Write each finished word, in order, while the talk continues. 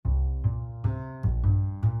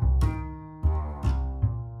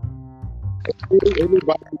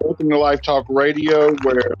Everybody, welcome to Life Talk Radio,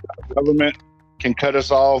 where the government can cut us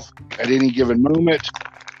off at any given moment.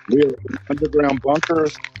 We are in underground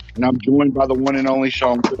bunkers, and I'm joined by the one and only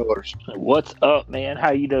Sean Pillars. What's up, man?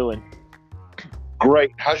 How you doing?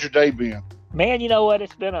 Great. How's your day been? Man, you know what?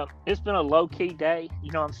 It's been a low key day.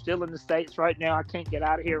 You know, I'm still in the States right now. I can't get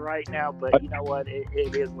out of here right now, but you know what?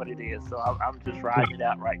 It is what it is. So I'm just riding it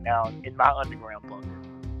out right now in my underground bunker.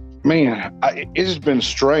 Man, it has been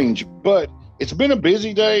strange, but it's been a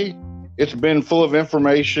busy day. It's been full of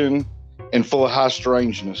information and full of high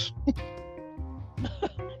strangeness.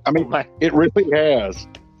 I mean, it really has.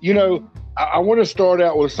 You know, I want to start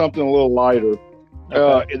out with something a little lighter.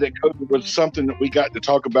 Okay. That was something that we got to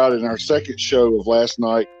talk about in our second show of last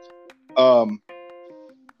night.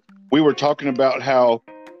 We were talking about how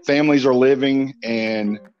families are living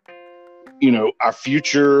and, you know, our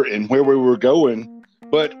future and where we were going.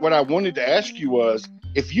 But what I wanted to ask you was,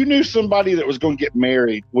 if you knew somebody that was going to get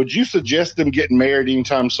married, would you suggest them getting married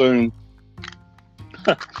anytime soon?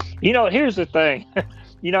 You know, here's the thing.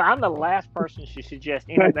 You know, I'm the last person to suggest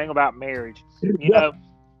anything about marriage. You know,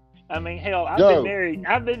 I mean, hell, I've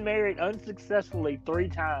been married unsuccessfully 3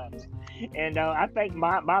 times, and I think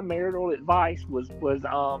my marital advice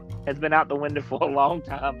has been out the window for a long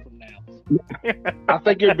time from now. I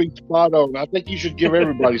think it'd be spot on. I think you should give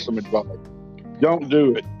everybody some advice. Don't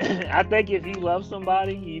do it. I think if you love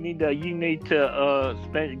somebody, you need to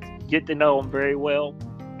get to know them very well.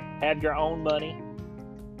 Have your own money.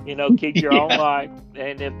 You know, keep your own life,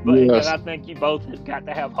 and I think you both have got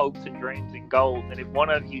to have hopes and dreams and goals. And if one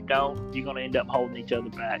of you don't, you're going to end up holding each other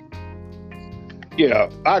back. Yeah,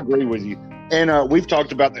 I agree with you. And we've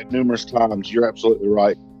talked about that numerous times. You're absolutely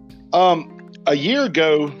right. A year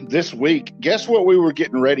ago this week, guess what we were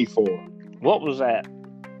getting ready for? What was that?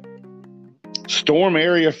 Storm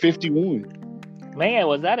Area 51. Man,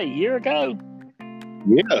 was that a year ago?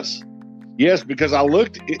 Yes, because I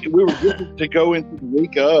looked, we were getting to go into the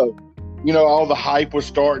week of, you know, all the hype was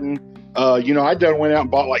starting. You know, I done went out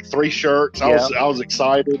and bought like 3 shirts. I was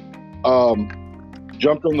excited.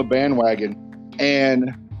 Jumped on the bandwagon,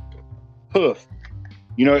 and poof,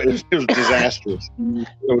 you know, it was disastrous.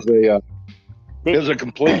 It was a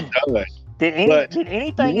complete dud. Did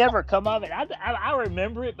anything ever come of it? I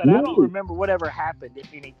remember it, but I don't remember whatever happened,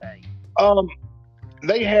 if anything.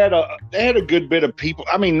 They had a good bit of people.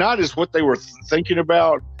 I mean, not as what they were thinking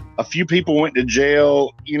about. A few people went to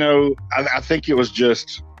jail. You know, I think it was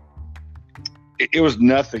just, it was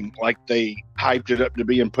nothing like they hyped it up to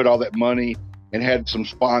be and put all that money and had some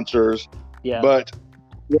sponsors. Yeah. But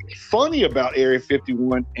what's funny about Area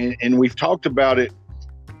 51, and we've talked about it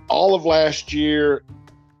all of last year,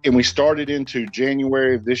 and we started into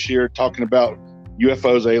January of this year talking about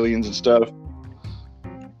UFOs, aliens, and stuff.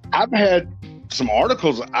 I've had some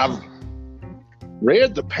articles I've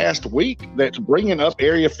read the past week that's bringing up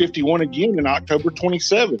Area 51 again in October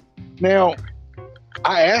 27th. Now,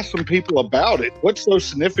 I asked some people about it. What's so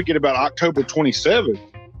significant about October 27th?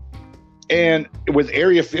 And with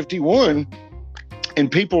Area 51, and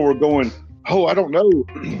people were going, oh, I don't know.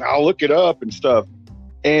 I'll look it up and stuff.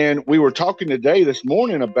 And we were talking this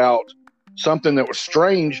morning about something that was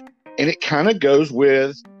strange, and it kind of goes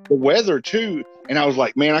with the weather too. And I was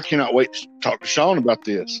like, man, I cannot wait to talk to Sean about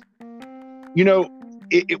this. You know,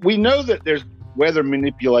 we know that there's weather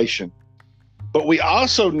manipulation, but we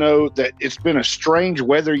also know that it's been a strange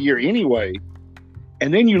weather year anyway.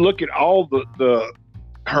 And then you look at all the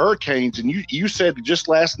hurricanes, and you said just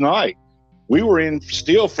last night we were in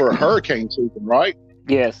still for a hurricane season, right?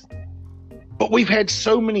 Yes. But we've had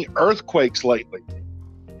so many earthquakes lately.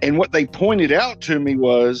 And what they pointed out to me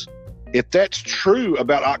was, if that's true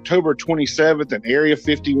about October 27th and Area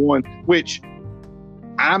 51, which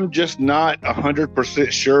I'm just not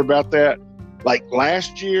 100% sure about that. Like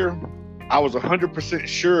last year, I was 100%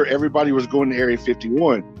 sure everybody was going to Area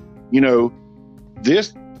 51. You know,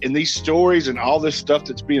 this and these stories and all this stuff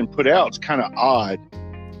that's being put out is kind of odd.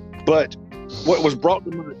 But what was brought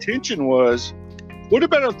to my attention was, what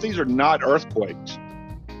about if these are not earthquakes?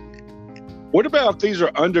 What about if these are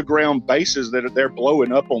underground bases that they're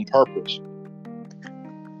blowing up on purpose?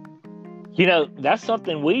 You know, that's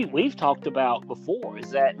something we've talked about before, is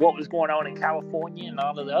that what was going on in California and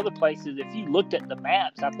all of the other places. If you looked at the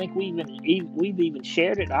maps, I think we've even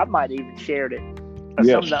shared it. I might even shared it.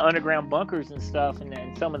 Some of the underground bunkers and stuff,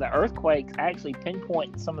 and some of the earthquakes actually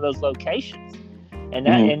pinpoint some of those locations. And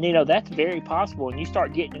that, and you know, that's very possible. And you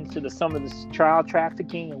start getting into some of this child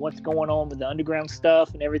trafficking and what's going on with the underground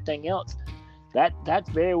stuff and everything else. That's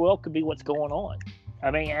very well could be what's going on. I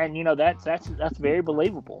mean, and you know, that's very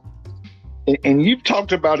believable. And you've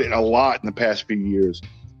talked about it a lot in the past few years.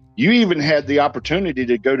 You even had the opportunity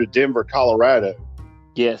to go to Denver, Colorado.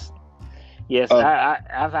 Yes.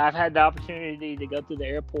 I've had the opportunity to go through the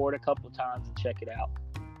airport a couple of times and check it out,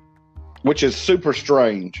 which is super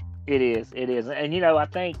strange. It is, and I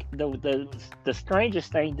think the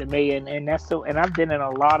strangest thing to me, and that's so, and I've been in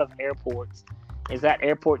a lot of airports, is that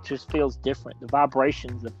airport just feels different. The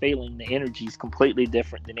vibrations, the feeling, the energy is completely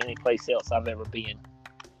different than any place else I've ever been.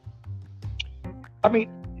 I mean,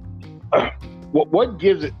 what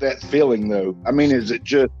gives it that feeling, though? I mean, is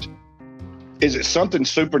it something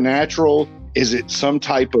supernatural? Is it some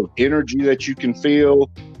type of energy that you can feel?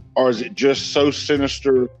 Or is it just so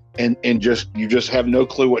sinister and just you just have no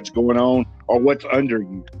clue what's going on or what's under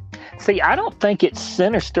you? See, I don't think it's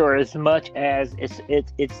sinister as much as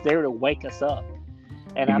it's there to wake us up.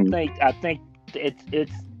 And mm-hmm. I think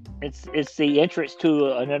it's the entrance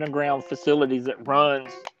to an underground facility that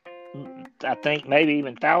runs, I think, maybe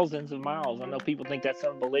even thousands of miles. I know people think that's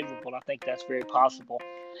unbelievable. I think that's very possible.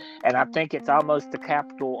 And I think it's almost the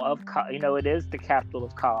capital of, it is the capital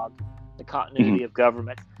of COG, the continuity mm-hmm. of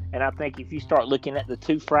government. And I think if you start looking at the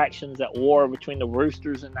two fractions at war between the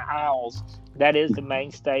Roosters and the Owls, that is the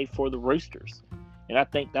mainstay for the Roosters. And I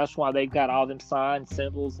think that's why they've got all them signs,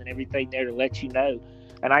 symbols, and everything there to let you know.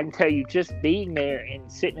 And I can tell you, just being there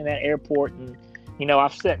and sitting in that airport, and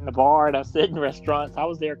I've sat in the bar and I've sat in restaurants. I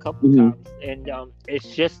was there a couple of times, and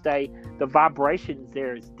it's just the vibrations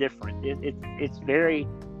there is different.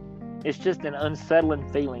 It's just an unsettling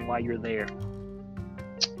feeling while you're there.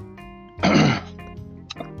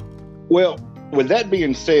 Well, with that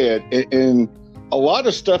being said, and a lot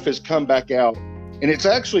of stuff has come back out, and it's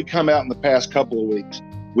actually come out in the past couple of weeks.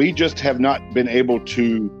 We just have not been able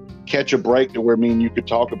to catch a break to where me and you could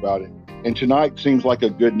talk about it. And tonight seems like a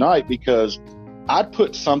good night because I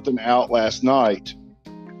put something out last night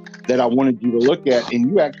that I wanted you to look at,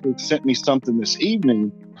 and you actually sent me something this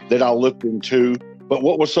evening that I looked into. But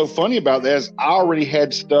what was so funny about that is I already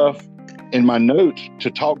had stuff in my notes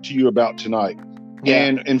to talk to you about tonight.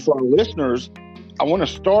 Yeah. And for our listeners, I want to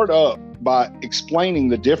start up by explaining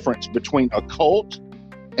the difference between occult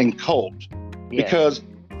and cult. Yes. Because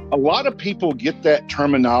a lot of people get that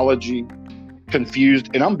terminology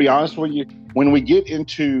confused. And I'm going to be honest with you, when we get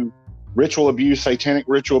into ritual abuse, satanic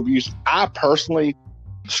ritual abuse, I personally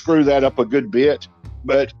screw that up a good bit.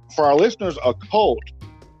 But for our listeners, occult,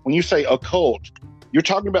 when you say occult, you're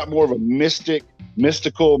talking about more of a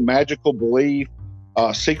mystical, magical belief,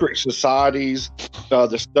 secret societies,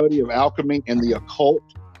 the study of alchemy and the occult.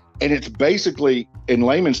 And it's basically, in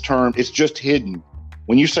layman's term, it's just hidden.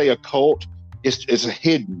 When you say occult, it's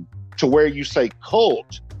hidden, to where you say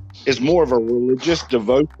cult is more of a religious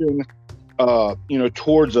devotion,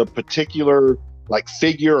 towards a particular like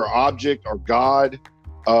figure or object or God.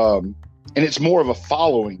 And it's more of a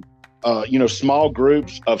following, small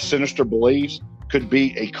groups of sinister beliefs could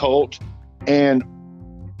be a cult. And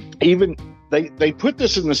even they put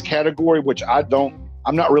this in this category, which I'm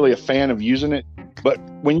not really a fan of using it. But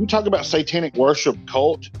when you talk about satanic worship,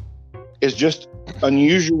 cult is just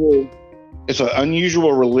unusual. It's an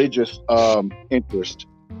unusual religious interest.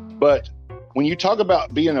 But when you talk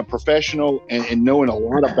about being a professional and knowing a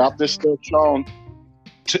lot about this stuff, Sean,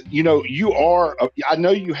 I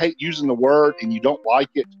know you hate using the word and you don't like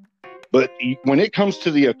it, but when it comes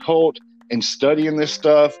to the occult and studying this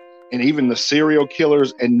stuff, and even the serial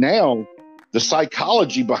killers, and now the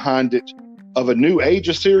psychology behind it of a new age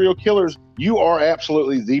of serial killers, you are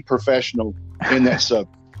absolutely the professional in that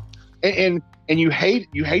subject. And you hate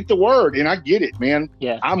the word, and I get it, man.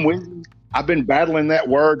 Yeah. I'm with you. I've been battling that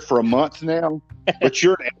word for a month now, but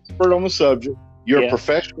you're an expert on the subject. You're a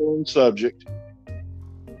professional on the subject.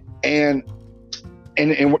 And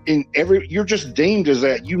you're just deemed as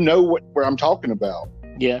that. You know where I'm talking about.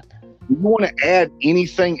 Yeah. You want to add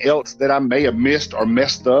anything else that I may have missed or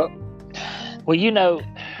messed up? Well, we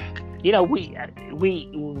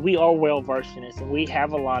are well versed in this, and we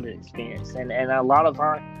have a lot of experience, and a lot of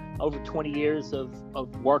our over 20 years of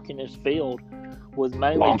work in this field was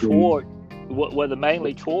mainly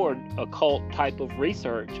toward occult type of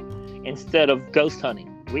research instead of ghost hunting.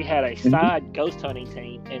 We had a side ghost hunting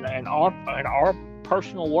team, and our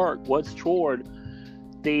personal work was toward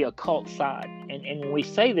the occult side. And when we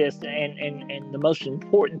say this, and the most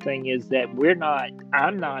important thing is that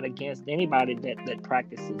I'm not against anybody that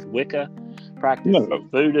practices Wicca, practices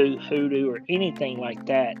voodoo, hoodoo, or anything like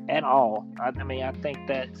that at all. I mean, I think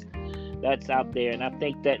that's out there. And I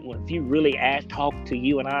think that if you really talk to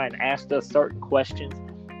you and I and asked us certain questions,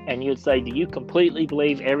 and you'd say, do you completely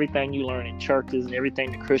believe everything you learn in churches and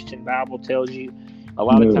everything the Christian Bible tells you? A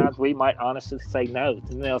lot of No. times we might honestly say no.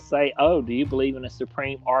 And they'll say, oh, do you believe in a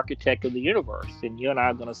supreme architect of the universe? And you and I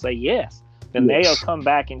are going to say yes. Then Yes. they'll come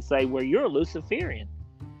back and say, well, you're a Luciferian.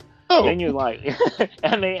 Oh, Then you're like,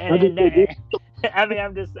 I mean,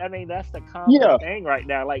 that's the common thing right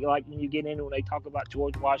now. Like when you get into when they talk about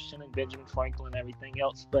George Washington and Benjamin Franklin and everything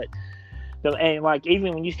else. But and like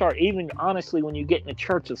even when you start, even honestly, when you get in the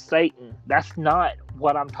Church of Satan, that's not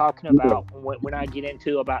what I'm talking about when I get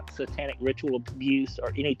into about satanic ritual abuse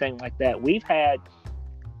or anything like that. We've had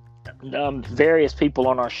various people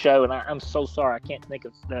on our show, and I'm so sorry I can't think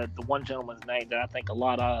of the one gentleman's name that I think a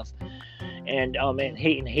lot of. And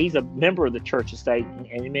he's a member of the Church of Satan,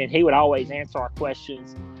 and man, he would always answer our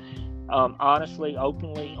questions honestly,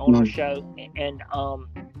 openly on our show. And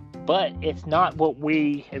but it's not what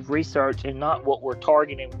we have researched and not what we're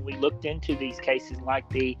targeting when we looked into these cases like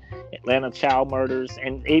the Atlanta child murders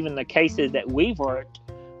and even the cases that we've worked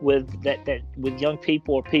with that with young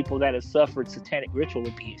people or people that have suffered satanic ritual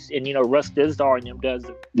abuse. And Russ Dizdar and them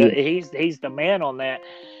he's the man on that.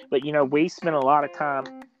 But we spent a lot of time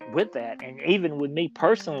with that, and even with me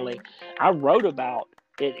personally, I wrote about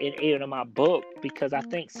it in my book because I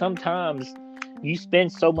think sometimes you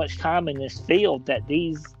spend so much time in this field that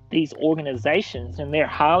these organizations, and they're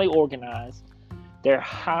highly organized, they're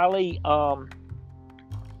highly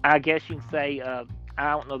I guess you can say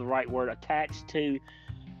I don't know the right word, attached to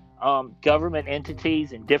government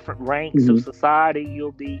entities and different ranks of society.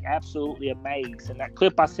 You'll be absolutely amazed. And that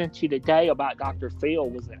clip I sent you today about Dr.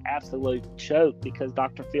 Phil was an absolute joke because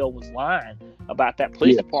Dr. Phil was lying about that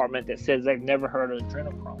police department that says they've never heard of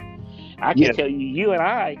adrenochrome. I can tell you and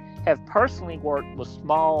I have personally worked with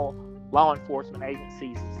small law enforcement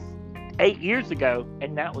agencies 8 years ago,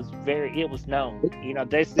 and that was it was known.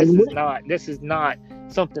 This is not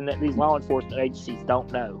something that these law enforcement agencies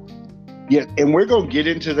don't know. Yeah, and we're going to get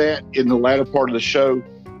into that in the latter part of the show.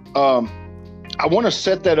 I want to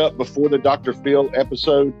set that up before the Dr. Phil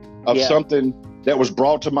episode of something that was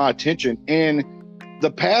brought to my attention. And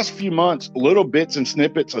the past few months, little bits and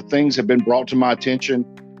snippets of things have been brought to my attention,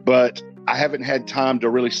 but I haven't had time to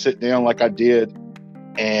really sit down like I did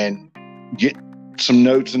and get some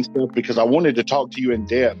notes and stuff because I wanted to talk to you in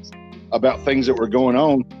depth about things that were going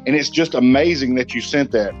on. And it's just amazing that you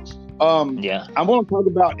sent that. I want to talk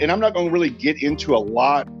about, and I'm not going to really get into a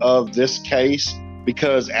lot of this case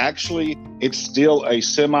because actually it's still a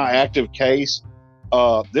semi-active case.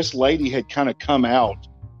 This lady had kind of come out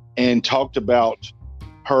and talked about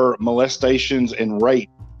her molestations and rape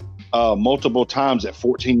multiple times at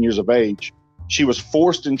 14 years of age. She was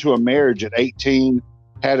forced into a marriage at 18,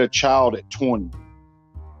 had a child at 20.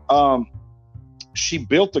 She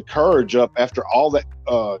built the courage up after all that.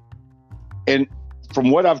 And from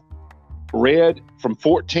what I've read, from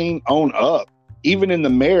 14 on up, even in the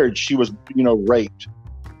marriage, she was, raped.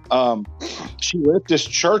 She left this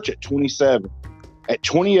church at 27. At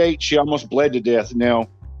 28, she almost bled to death. Now,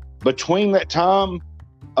 between that time,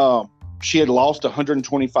 she had lost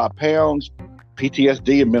 125 pounds.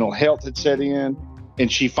 PTSD and mental health had set in, and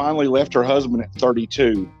she finally left her husband at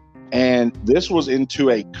 32. And this was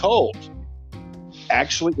into a cult,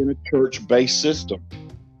 actually in a church-based system.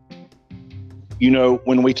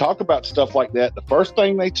 When we talk about stuff like that, the first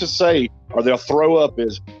thing they just say, or they'll throw up,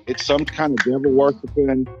 is it's some kind of devil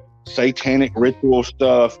worshiping, satanic ritual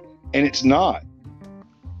stuff. And it's not.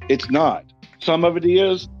 It's not. Some of it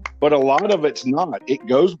is, but a lot of it's not. It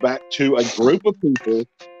goes back to a group of people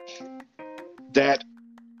that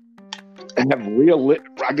have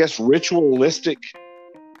ritualistic,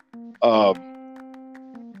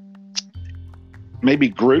 maybe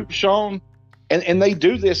group, Sean. And they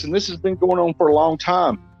do this, and this has been going on for a long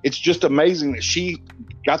time. It's just amazing that she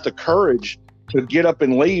got the courage to get up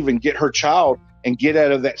and leave and get her child and get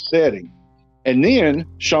out of that setting. And then,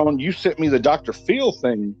 Sean, you sent me the Dr. Phil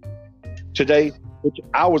thing today, which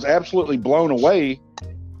I was absolutely blown away.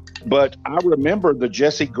 But I remember the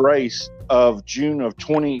Jesse Grace of June of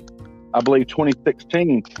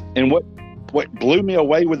 2016. And what blew me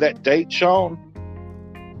away with that date, Sean,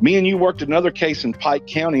 me and you worked another case in Pike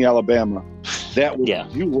County, Alabama. That was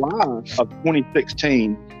July of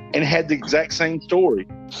 2016 and had the exact same story.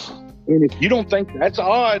 And if you don't think that's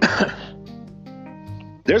odd,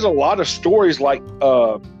 there's a lot of stories like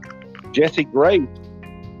Jesse Grace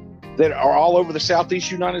that are all over the Southeast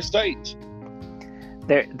United States.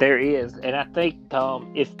 There is. And I think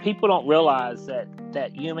if people don't realize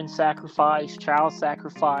that human sacrifice, child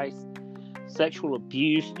sacrifice, sexual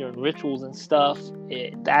abuse during rituals and stuff,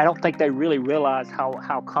 I don't think they really realize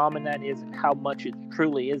how common that is and how much it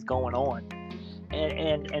truly is going on.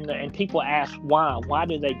 And people ask why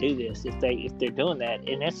do they do this if they're doing that,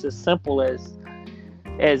 and it's as simple as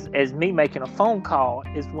as me making a phone call,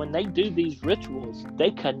 is when they do these rituals,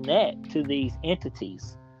 they connect to these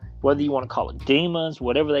entities, whether you want to call it demons,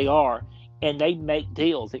 whatever they are, and they make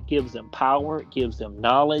deals. It gives them power, it gives them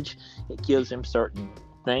knowledge, it gives them certain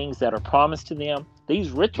things that are promised to them.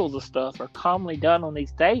 These rituals and stuff are commonly done on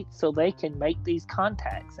these dates so they can make these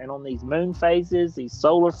contacts. And on these moon phases, these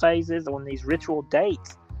solar phases, on these ritual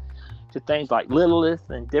dates, to things like Lilith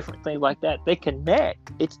and different things like that, they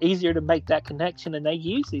connect. It's easier to make that connection, and they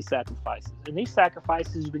use these sacrifices. And these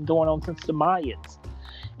sacrifices have been going on since the Mayans.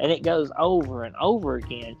 And it goes over and over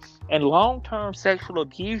again. And long-term sexual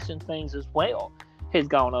abuse and things as well has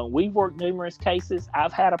gone on. We've worked numerous cases.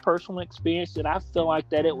 I've had a personal experience that I feel like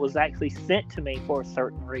that it was actually sent to me for a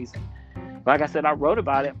certain reason. Like I said, I wrote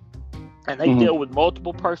about it, and they deal with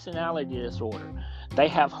multiple personality disorder. They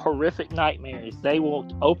have horrific nightmares. They will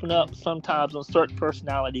open up sometimes on certain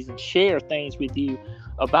personalities and share things with you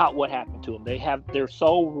about what happened to them. They have their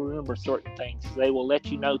soul will remember certain things. They will let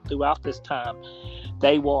you know throughout this time.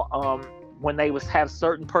 They will, when they have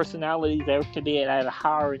certain personalities, they can be at a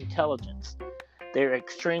higher intelligence. They're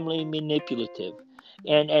extremely manipulative,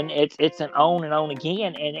 and it's an on and on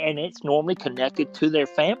again, and it's normally connected to their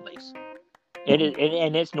families. And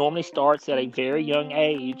it normally starts at a very young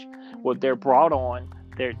age, where they're brought on.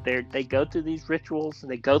 They go through these rituals,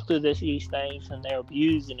 and they go through these things, and they're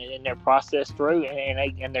abused, and they're processed through,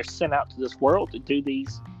 and they're sent out to this world to do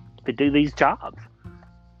these jobs.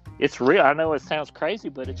 It's real. I know it sounds crazy,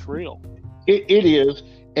 but it's real. It is,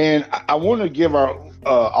 and I want to give our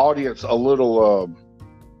audience a little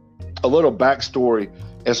backstory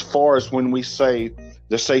as far as when we say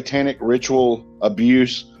the satanic ritual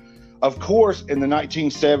abuse. Of course, in the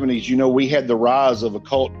 1970s, we had the rise of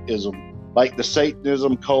occultism, like the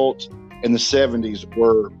Satanism cult in the 70s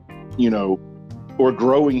were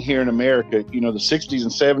growing here in America. The 60s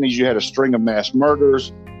and 70s, you had a string of mass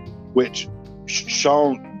murders, which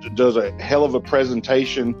Sean does a hell of a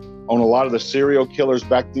presentation on a lot of the serial killers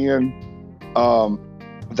back then.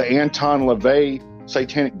 The Anton LaVey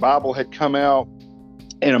Satanic Bible had come out,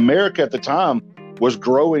 and America at the time was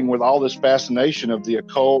growing with all this fascination of the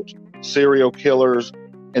occult, serial killers.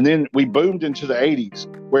 And then we boomed into the 80s,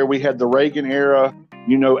 where we had the Reagan era,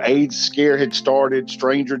 AIDS scare had started,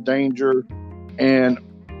 stranger danger. And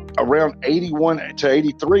around 81 to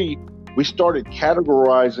 83, we started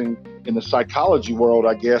categorizing in the psychology world,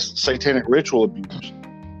 I guess, satanic ritual abuse.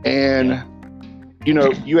 And,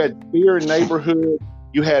 you had fear in neighborhood,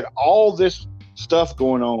 you had all this stuff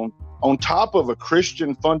going on top of a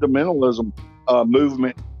Christian fundamentalism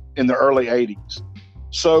movement in the early 80s.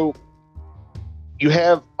 So you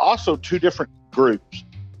have also two different groups.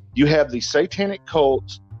 You have the satanic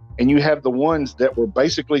cults, and you have the ones that were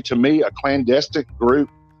basically, to me, a clandestine group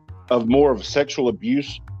of more of sexual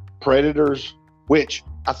abuse predators, which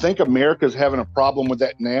I think America's having a problem with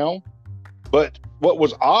that now. But what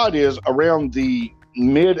was odd is around the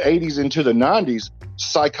mid 80s into the 90s,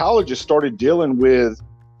 psychologists started dealing with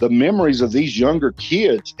the memories of these younger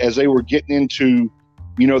kids as they were getting into,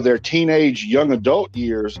 their teenage young adult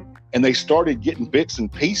years. And they started getting bits and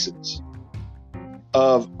pieces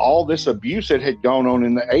of all this abuse that had gone on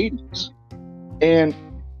in the 80s. And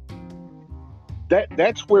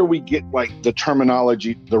that's where we get like the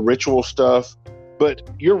terminology, the ritual stuff. But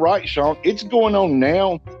you're right, Sean, it's going on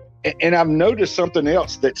now. And I've noticed something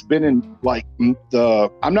else that's been in like I'm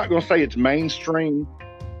not going to say it's mainstream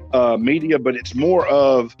media, but it's more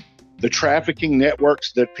of the trafficking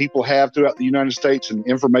networks that people have throughout the United States and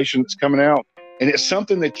information that's coming out. And it's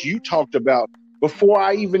something that you talked about before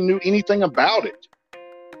I even knew anything about it.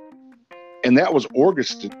 And that was organ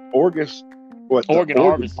harvesting.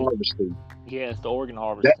 Yes, the organ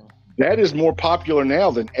harvesting. That is more popular now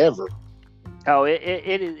than ever. Oh, it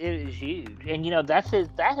is huge. And, that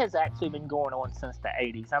has actually been going on since the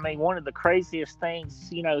 80s. I mean, one of the craziest things,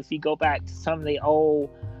 if you go back to some of the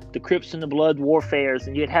Crips and the Blood warfares,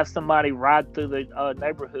 and you'd have somebody ride through the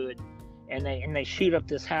neighborhood, and they shoot up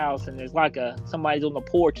this house, and there's like somebody's on the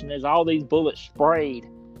porch, and there's all these bullets sprayed,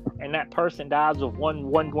 and that person dies with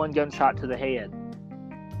one gunshot to the head.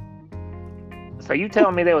 So you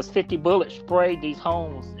telling me there was 50 bullets sprayed these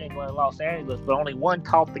homes in Los Angeles, but only one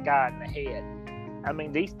caught the guy in the head? I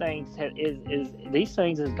mean, these things has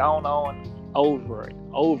gone on over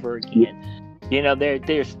and over again.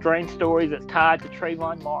 There's strange stories that's tied to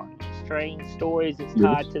Trayvon Martin. Strange stories that's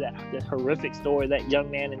tied to that horrific story of that young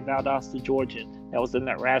man in Valdosta, Georgia, that was in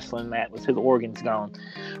that wrestling match with his organs gone.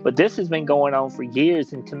 But this has been going on for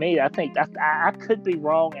years, and to me, I think I could be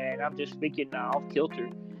wrong, and I'm just speaking off kilter.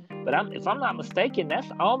 But if I'm not mistaken,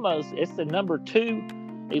 it's the number 2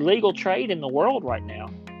 illegal trade in the world right now.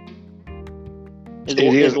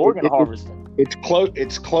 is organ harvesting.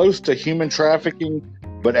 It's close to human trafficking,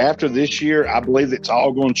 but after this year, I believe it's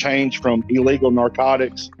all going to change from illegal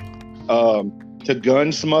narcotics to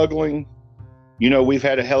gun smuggling. We've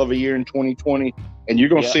had a hell of a year in 2020, and you're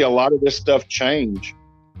going to see a lot of this stuff change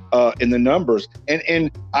in the numbers.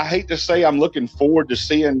 And I hate to say, I'm looking forward to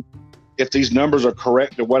seeing if these numbers are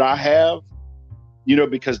correct to what I have,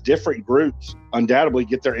 because different groups undoubtedly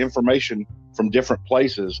get their information from different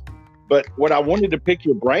places. But what I wanted to pick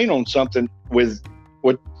your brain on something with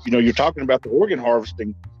what, you're talking about the organ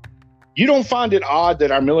harvesting. You don't find it odd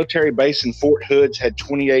that our military base in Fort Hood's had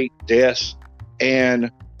 28 deaths,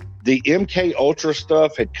 and the MK Ultra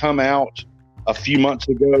stuff had come out a few months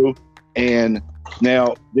ago, and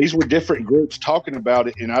now these were different groups talking about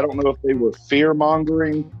it, and I don't know if they were fear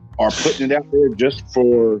mongering or putting it out there just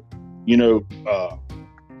for,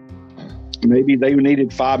 maybe they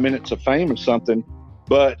needed 5 minutes of fame or something.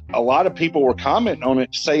 But a lot of people were commenting on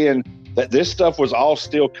it, saying that this stuff was all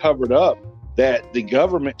still covered up, that the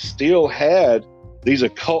government still had these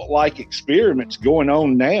occult-like experiments going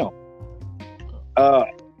on now.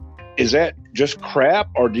 Is that just crap,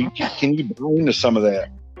 or can you buy into some of that?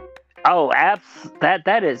 Oh,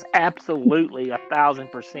 that is absolutely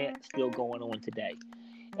 1,000% still going on today.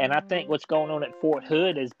 And I think what's going on at Fort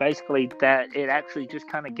Hood is basically that it actually just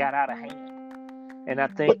kind of got out of hand. And I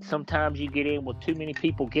think sometimes you get in with too many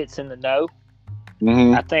people gets in the know.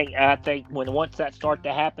 Mm-hmm. I think once that starts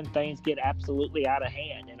to happen, things get absolutely out of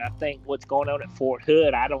hand. And I think what's going on at Fort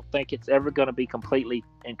Hood, I don't think it's ever going to be completely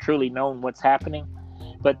and truly known what's happening.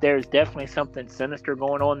 But there's definitely something sinister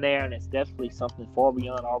going on there, and it's definitely something far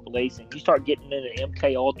beyond our beliefs. And you start getting into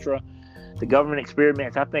MK Ultra, the government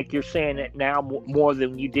experiments, I think you're seeing it now more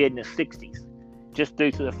than you did in the 60s, just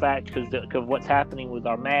due to the fact because of what's happening with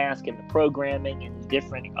our mask and the programming and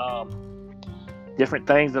different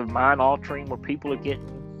things of mind altering where people are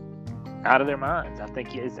getting out of their minds. I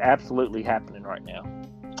think it's absolutely happening right now.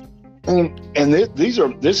 And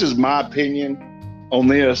this is my opinion on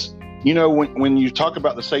this. When you talk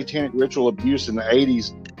about the satanic ritual abuse in the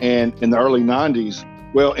 80s and in the early 90s,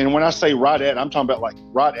 well, and when I say I'm talking about like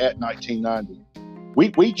right at 1990.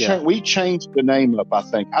 We changed the name up, I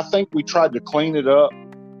think. I think we tried to clean it up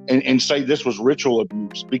and say this was ritual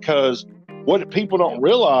abuse, because what people don't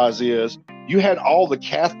realize is you had all the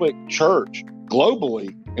Catholic Church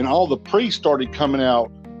globally and all the priests started coming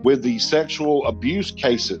out with the sexual abuse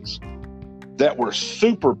cases that were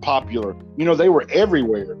super popular. They were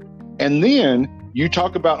everywhere. And then you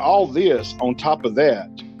talk about all this on top of that,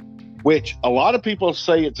 which a lot of people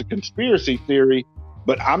say it's a conspiracy theory,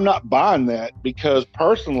 but I'm not buying that, because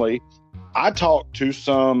personally, I talked to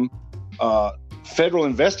some federal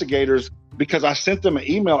investigators because I sent them an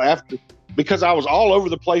email because I was all over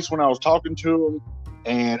the place when I was talking to them,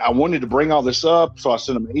 and I wanted to bring all this up. So I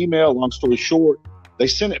sent them an email. Long story short, they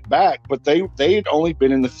sent it back, but they had only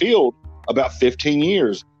been in the field about 15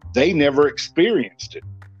 years. They never experienced it.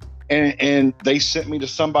 And they sent me to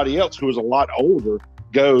somebody else who was a lot older,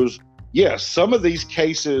 goes, yes, some of these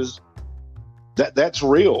cases, that's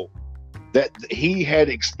real, that he had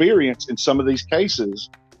experience in some of these cases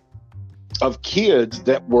of kids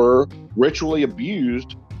that were ritually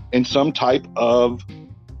abused in some type of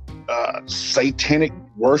satanic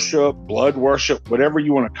worship, blood worship, whatever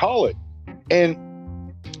you want to call it. And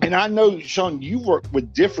I know, Sean, you worked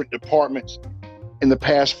with different departments in the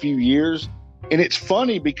past few years. And it's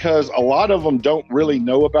funny because a lot of them don't really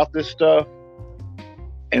know about this stuff.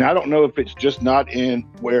 And I don't know if it's just not in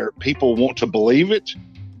where people want to believe it.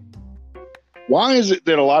 Why is it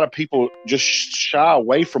that a lot of people just shy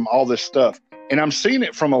away from all this stuff? And I'm seeing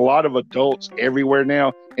it from a lot of adults everywhere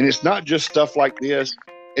now. And it's not just stuff like this.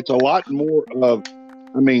 It's a lot more of,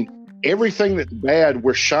 everything that's bad,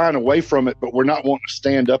 we're shying away from it, but we're not wanting to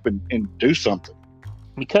stand up and do something.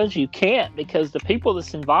 Because you can't, because the people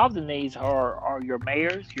that's involved in these are your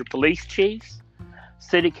mayors, your police chiefs,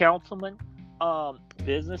 city councilmen,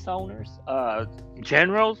 business owners,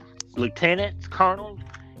 generals, lieutenants, colonels.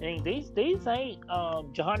 These ain't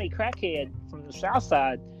Johnny Crackhead from the South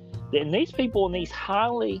Side. And these people in these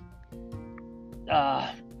highly,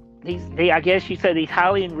 I guess you said these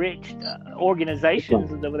highly enriched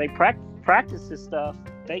organizations where they practice this stuff.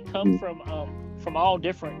 They come from all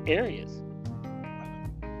different areas.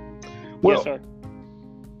 Well, yes, sir.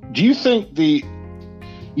 Do you think the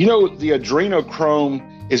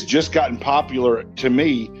adrenochrome has just gotten popular to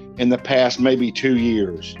me in the past maybe 2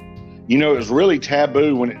 years? It was really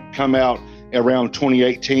taboo when it come out around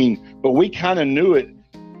 2018, but we kind of knew it.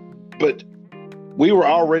 But we were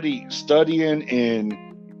already studying and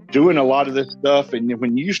doing a lot of this stuff. And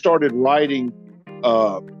when you started writing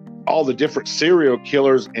all the different serial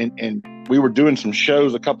killers, and we were doing some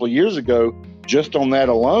shows a couple of years ago just on that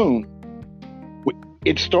alone.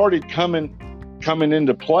 It started coming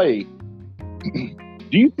into play.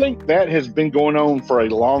 Do you think that has been going on for a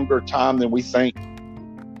longer time than we think?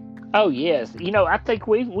 Oh yes, I think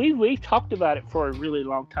we've talked about it for a really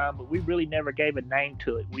long time, but we really never gave a name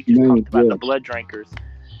to it. We just talked about the blood drinkers,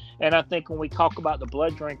 and I think when we talk about the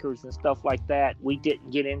blood drinkers and stuff like that, we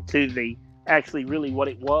didn't get into the actually really what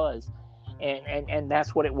it was, and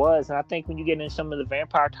that's what it was. And I think when you get into some of the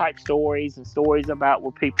vampire type stories and stories about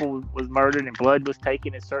where people was murdered and blood was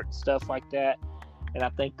taken and certain stuff like that. And I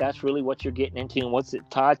think that's really what you're getting into and what's it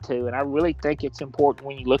tied to. And I really think it's important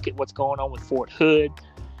when you look at what's going on with Fort Hood,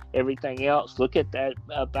 everything else. Look at that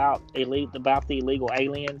about the illegal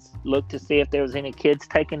aliens. Look to see if there was any kids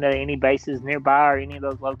taken to any bases nearby or any of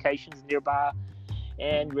those locations nearby.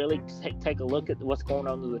 And really take a look at what's going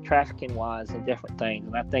on with the trafficking wise and different things.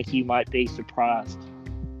 And I think you might be surprised.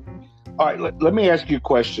 All right, let me ask you a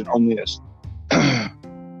question on this.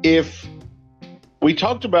 If we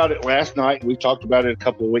talked about it last night, we talked about it a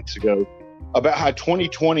couple of weeks ago, about how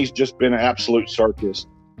 2020's just been an absolute circus,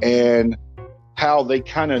 and how they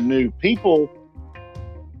kind of knew, people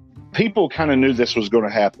kind of knew this was going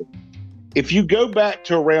to happen. If you go back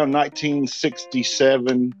to around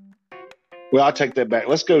 1967, well, I'll take that back.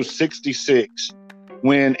 Let's go 66,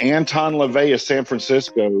 when Anton LaVey of San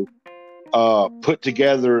Francisco put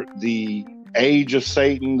together the Age of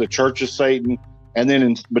Satan, the Church of Satan. And then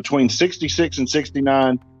in between 66 and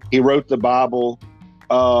 69, he wrote the Bible.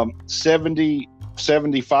 70,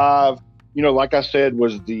 75, like I said,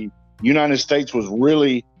 was the United States was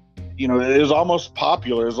really, it was almost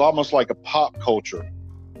popular. It was almost like a pop culture.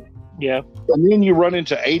 Yeah. And then you run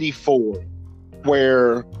into 84,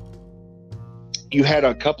 where you had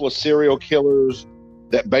a couple of serial killers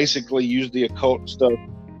that basically used the occult stuff.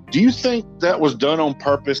 Do you think that was done on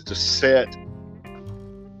purpose to set,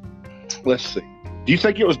 let's see. Do you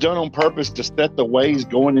think it was done on purpose to set the ways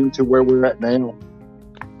going into where we're at now?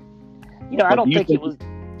 I don't think it was.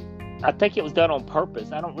 I think it was done on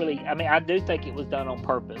purpose. I do think it was done on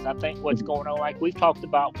purpose. I think what's going on, like we've talked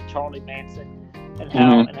about with Charlie Manson,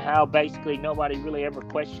 and how basically nobody really ever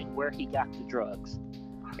questioned where he got the drugs,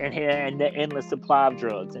 and the endless supply of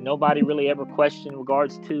drugs, and nobody really ever questioned in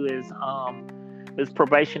regards to his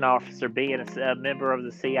probation officer being a member of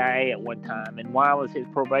the CIA at one time, and why was his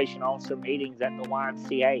probation officer meetings at the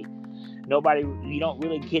YMCA? You don't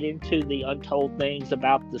really get into the untold things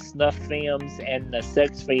about the snuff films and the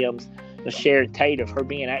sex films of Sharon Tate, of her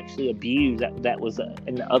being actually abused. That was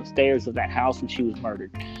in the upstairs of that house when she was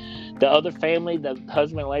murdered. The other family, the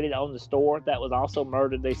husband and lady that owned the store, that was also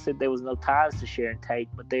murdered. They said there was no ties to Sharon Tate,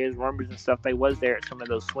 but there's rumors and stuff they was there at some of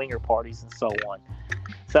those swinger parties and so on.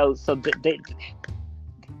 So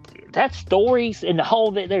that stories and the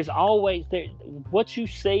whole, there's always there. What you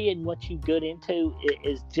see and what you get into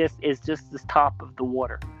is just the top of the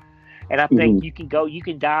water. And I think you can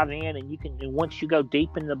dive in, and once you go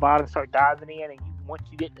deep into the bottom, start diving in, and once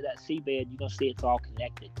you get to that seabed, you're gonna see it's all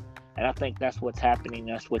connected. And I think that's what's happening.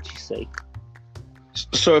 That's what you see.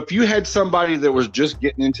 So if you had somebody that was just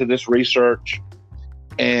getting into this research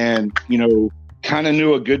and, kind of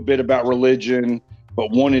knew a good bit about religion,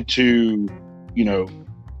 but wanted to,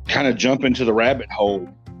 kind of jump into the rabbit hole,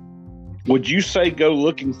 would you say go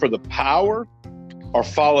looking for the power or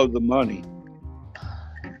follow the money?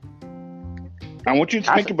 I want you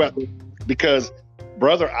to think about this, because,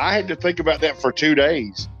 brother, I had to think about that for 2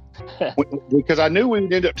 days because I knew we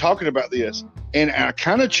would end up talking about this, and I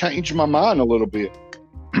kind of changed my mind a little bit.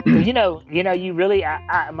 You really,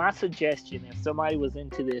 my suggestion, if somebody was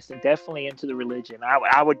into this and definitely into the religion,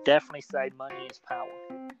 I would definitely say money is power.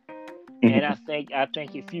 And I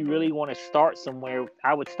think if you really want to start somewhere,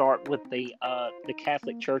 I would start with the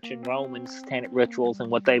Catholic Church in Rome and satanic rituals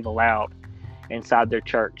and what they've allowed inside their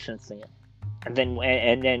church since then, and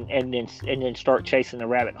then start chasing the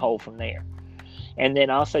rabbit hole from there. And then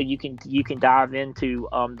also you can dive into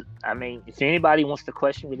if anybody wants to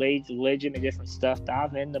question religion and different stuff,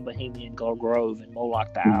 dive into Bohemian Grove and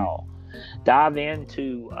Moloch the Owl. Dive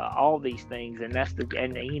into all these things, and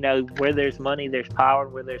where there's money, there's power,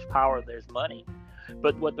 and where there's power, there's money.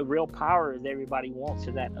 But what the real power is, everybody wants,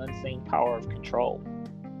 is that unseen power of control.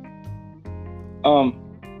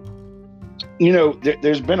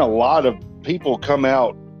 There's been a lot of people come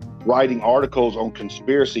out writing articles on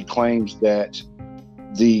conspiracy claims that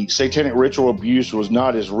the satanic ritual abuse was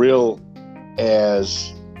not as real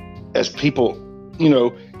as people.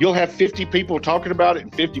 You'll have 50 people talking about it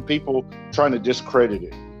and 50 people trying to discredit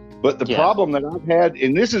it. But the problem that I've had,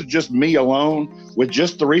 and this is just me alone with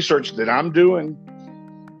just the research that I'm doing,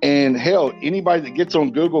 And hell, anybody that gets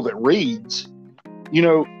on Google that reads,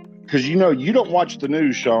 because you don't watch the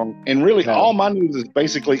news, Sean, and really No. all my news is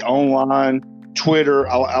basically online, Twitter.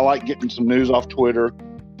 I like getting some news off Twitter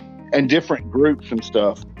and different groups and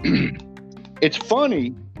stuff. It's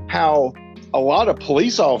funny how a lot of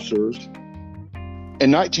police officers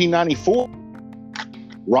in 1994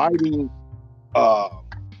 writing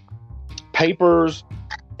papers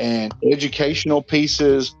and educational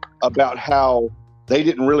pieces about how they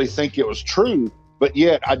didn't really think it was true. But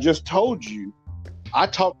yet, I just told you, I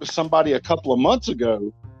talked to somebody a couple of months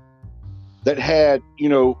ago that had,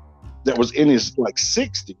 that was in his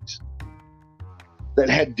 60s that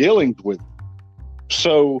had dealings with it.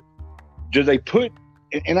 So do they put,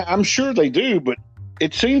 and I'm sure they do, but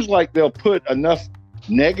it seems like they'll put enough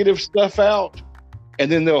negative stuff out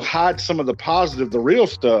and then they'll hide some of the positive, the real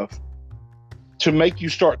stuff, to make you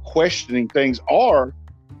start questioning things or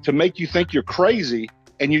to make you think you're crazy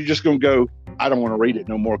and you're just going to go, I don't want to read it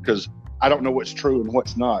no more because I don't know what's true and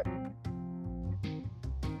what's not.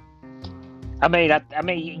 I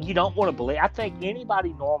mean, you don't want to believe. I think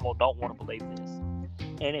anybody normal don't want to believe this.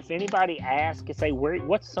 And if anybody asks and say,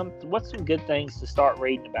 what's some good things to start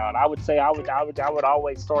reading about? I would say I would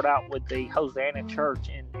always start out with the Hosanna Church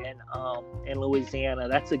in Louisiana.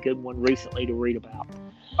 That's a good one recently to read about.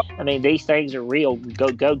 I mean, these things are real.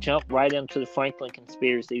 Go jump right into the Franklin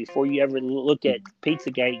conspiracy before you ever look at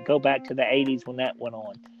Pizzagate. Go back to the 80s when that went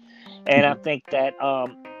on. And I think that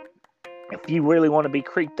if you really want to be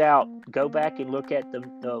creeped out, go back and look at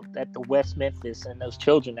the West Memphis and those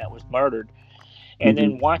children that was murdered. And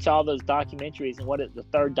then watch all those documentaries. And the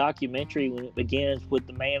third documentary, when it begins with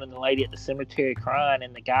the man and the lady at the cemetery crying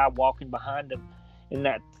and the guy walking behind them in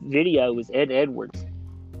that video is Ed Edwards,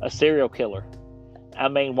 a serial killer. I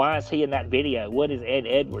mean, why is he in that video? What is Ed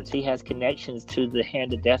Edwards? He has connections to the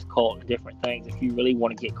Hand of Death cult and different things. If you really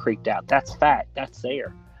want to get creeped out, that's fact. That's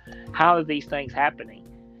there. How are these things happening?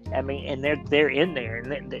 I mean, and they're in there,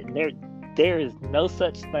 and there is no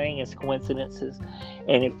such thing as coincidences.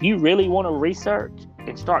 And if you really want to research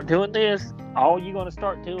and start doing this, all you're going to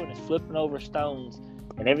start doing is flipping over stones.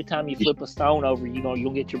 And every time you flip a stone over,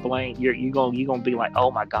 you'll get your brain. You're gonna be like,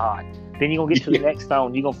 oh my God. Then you're gonna get to the next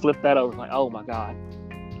stone. You're gonna flip that over, like, oh my God.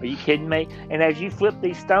 Are you kidding me? And as you flip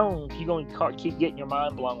these stones, you're gonna keep getting your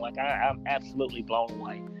mind blown. Like I'm absolutely blown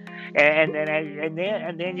away. And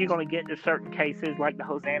then you're gonna get into certain cases like the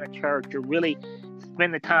Hosanna Church, or really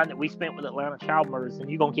spend the time that we spent with Atlanta child murders,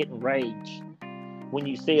 and you're gonna get enraged when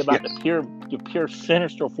you see about the pure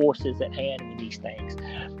sinister forces at hand with these things.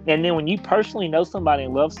 And then when you personally know somebody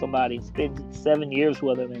and love somebody and spend 7 years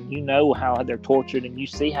with them, and you know how they're tortured, and you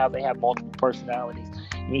see how they have multiple personalities,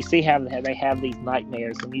 and you see how they have these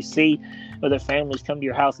nightmares, and you see other families come to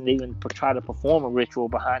your house and even try to perform a ritual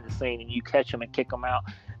behind the scene, and you catch them and kick them out,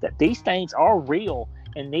 that these things are real,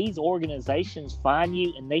 and these organizations find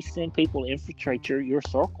you and they send people to infiltrate your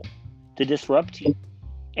circle to disrupt you.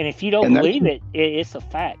 And if you don't believe it, it's a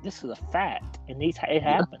fact. This is a fact, and it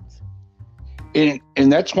happens. And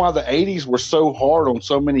that's why the 80s were so hard on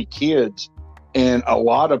so many kids, and a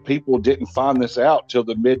lot of people didn't find this out till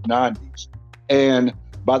the mid-90s. And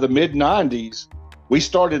by the mid-90s, we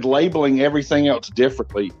started labeling everything else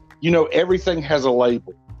differently. Everything has a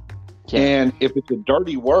label. Yeah. And if it's a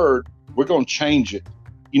dirty word, we're going to change it.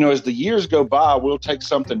 As the years go by, we'll take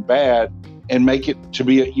something bad and make it to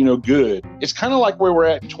be, good. It's kind of like where we're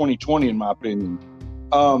at in 2020, in my opinion.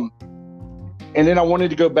 And then I wanted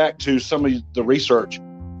to go back to some of the research.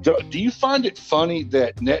 Do you find it funny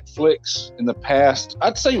that Netflix in the past,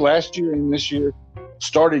 I'd say last year and this year,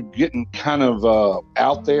 started getting kind of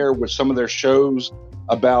out there with some of their shows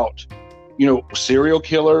about, serial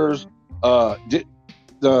killers?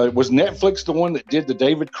 Was Netflix the one that did the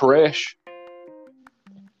David Koresh?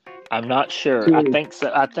 I'm not sure. I think so.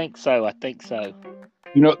 That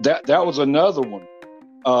was another one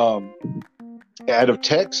out of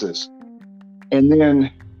Texas. And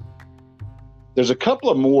then there's a couple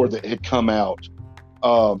of more that had come out.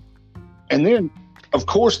 And then, of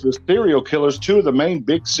course, the serial killers, two of the main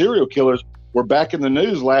big serial killers, were back in the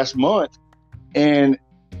news last month. And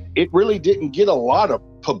it really didn't get a lot of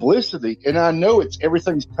publicity. And I know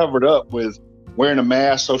everything's covered up with wearing a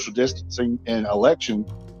mask, social distancing, and election,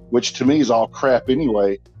 which to me is all crap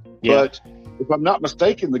anyway. Yeah. But if I'm not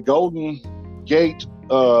mistaken, the Golden Gate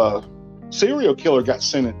serial killer got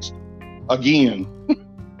sentenced again.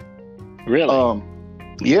 Really?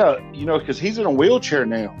 Yeah, because he's in a wheelchair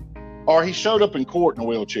now, or he showed up in court in a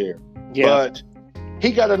wheelchair. Yeah. But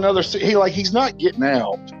he got another. He's not getting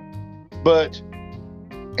out,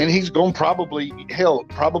 and he's going to probably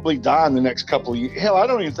die in the next couple of years. Hell, I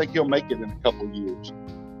don't even think he'll make it in a couple of years.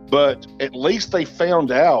 but at least they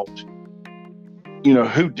found out,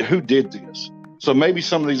 who did this. So maybe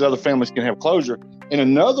some of these other families can have closure. And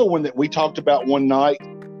another one that we talked about one night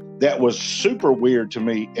that was super weird to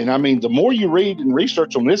me, and I mean, the more you read and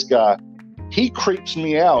research on this guy, he creeps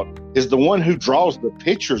me out, is the one who draws the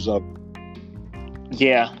pictures of them.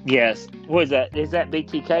 Yeah, yes. What is that? Is that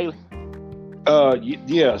BTK?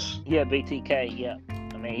 Yes. Yeah, BTK, yeah.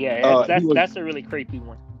 I mean, yeah, that's a really creepy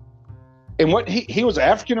one. And what he was an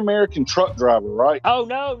African-American truck driver, right? Oh,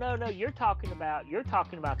 no. You're talking about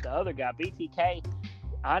the other guy, BTK.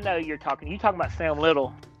 I know you're talking about Sam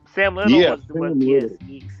Little. Sam Little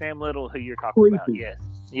Sam Little, who you're talking creepy. about. Yes.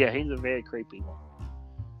 Yeah, he's a very creepy one.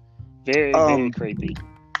 Very creepy.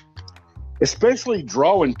 Especially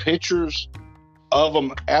drawing pictures of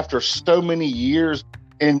them after so many years.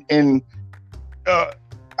 And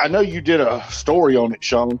I know you did a story on it,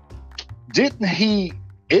 Sean. Didn't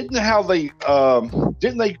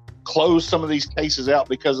they close some of these cases out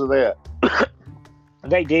because of that?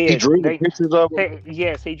 They did. He drew the pictures of them?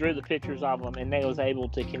 Yes, he drew the pictures of them, and they was able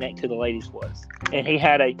to connect who the ladies was. And he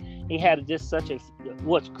had just such a,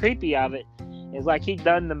 what's creepy of it is like he'd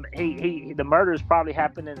done the murders probably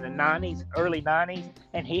happened in the 90s, early 90s,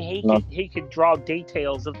 and he could draw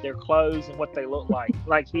details of their clothes and what they looked like.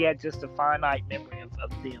 Like he had just a finite memory of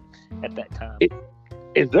them at that time.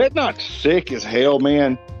 Is that not sick as hell,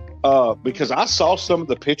 man? Because I saw some of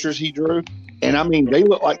the pictures he drew, and I mean, they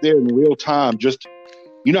look like they're in real time. Just,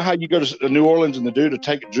 you know how you go to New Orleans and the dude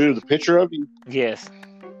drew the picture of you? Yes.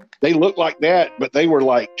 They look like that, but they were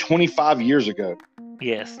like 25 years ago.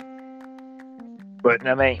 Yes. But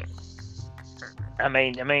I mean,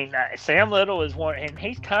 Sam Little is one, and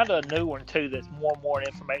he's kind of a new one too. That's more and more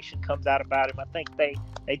information comes out about him. I think they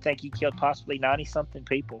think he killed possibly 90-something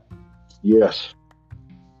people. Yes.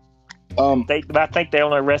 I think they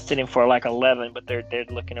only arrested him for like 11, but they're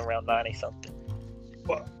looking around 90-something.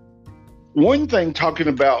 Well, one thing, talking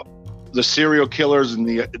about the serial killers and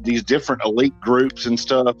these different elite groups and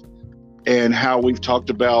stuff, and how we've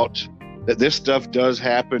talked about that this stuff does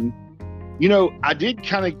happen. I didn't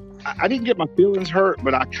get my feelings hurt,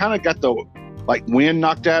 but I kind of got the wind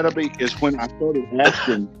knocked out of me is when I started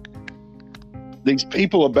asking these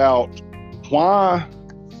people about why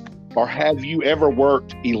or have you ever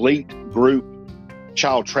worked elite group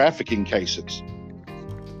child trafficking cases?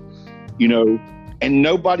 And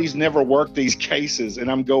nobody's never worked these cases, and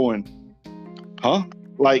I'm going, huh?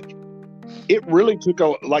 It really took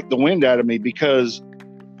the wind out of me, because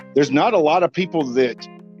there's not a lot of people that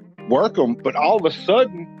work them, but all of a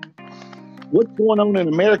sudden, what's going on in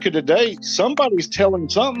America today? Somebody's telling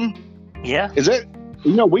something. Yeah. Is that,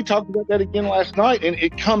 we talked about that again last night, and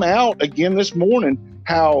it come out again this morning,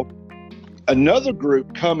 how another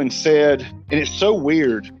group come and said, and it's so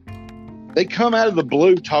weird, they come out of the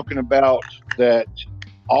blue talking about that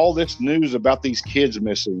all this news about these kids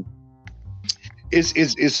missing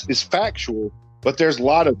is factual, but there's a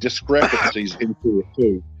lot of discrepancies into it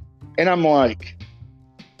too. And I'm like,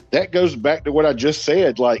 that goes back to what I just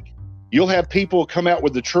said. You'll have people come out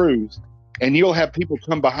with the truth, and you'll have people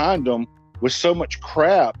come behind them with so much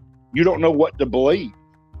crap, you don't know what to believe.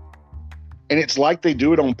 And it's like they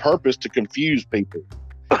do it on purpose to confuse people.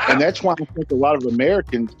 And that's why I think a lot of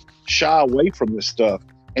Americans shy away from this stuff.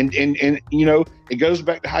 And it goes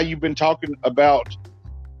back to how you've been talking about,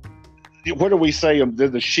 what do we say? They're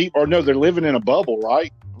the sheep, or no, they're living in a bubble,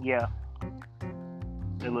 right? Yeah.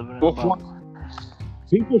 They're living in a bubble.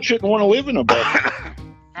 People shouldn't want to live in a bubble.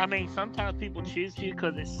 I mean, sometimes people choose to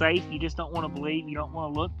because it's safe. You just don't want to believe. You don't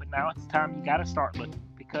want to look. But now it's time you got to start looking,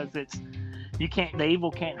 because the evil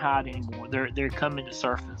can't hide anymore. They're coming to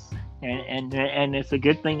surface, and it's a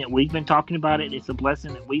good thing that we've been talking about it. It's a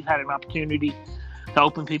blessing that we've had an opportunity to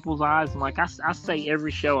open people's eyes. And like I say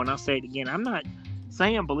every show, and I say it again, I'm not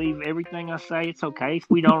saying believe everything I say. It's okay if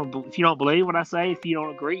you don't believe what I say, if you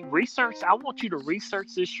don't agree. Research. I want you to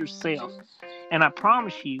research this yourself, and I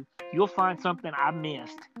promise you'll find something I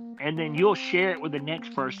missed, and then you'll share it with the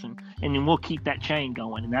next person, and then we'll keep that chain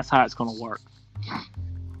going, and that's how it's going to work.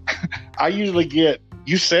 I usually get,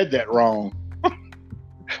 you said that wrong.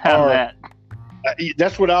 How's that?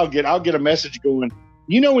 That's what I'll get. I'll get a message going,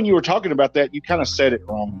 when you were talking about that, you kind of said it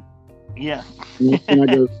wrong. Yeah. And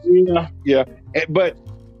I go, yeah. But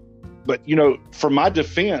for my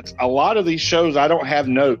defense, a lot of these shows, I don't have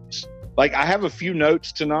notes. I have a few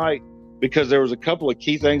notes tonight, because there was a couple of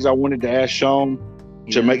key things I wanted to ask Sean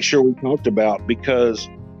to make sure we talked about, because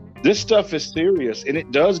this stuff is serious and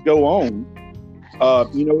it does go on.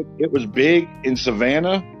 It was big in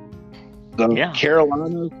Savannah, the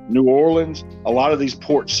Carolinas, New Orleans, a lot of these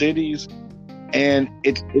port cities. and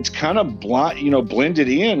it's kind of blended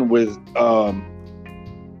in with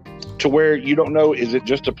to where you don't know, is it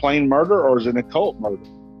just a plain murder or is it an occult murder?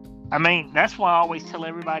 I mean, that's why I always tell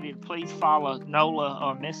everybody to please follow NOLA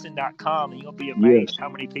or missing.com, and you'll be amazed how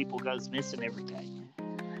many people goes missing every day.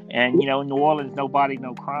 And, New Orleans, nobody,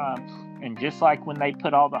 no crime. And just like when they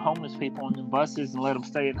put all the homeless people on the buses and let them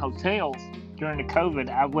stay in hotels during the COVID,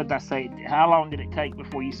 how long did it take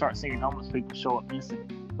before you start seeing homeless people show up missing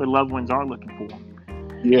where loved ones are looking for them?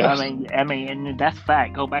 Yeah. I mean, and that's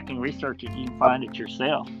fact. Go back and research it. You can find it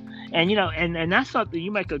yourself. And, and that's something,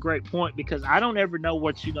 you make a great point, because I don't ever know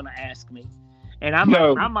what you're going to ask me. And I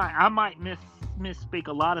might misspeak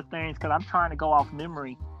a lot of things because I'm trying to go off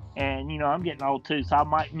memory. And, I'm getting old too, so I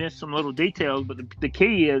might miss some little details. But the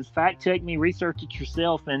key is fact check me, research it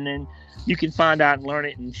yourself, and then you can find out and learn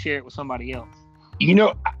it and share it with somebody else.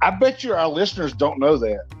 I bet you our listeners don't know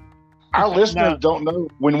that. Our listeners don't know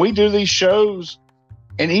when we do these shows,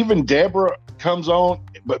 and even Deborah comes on,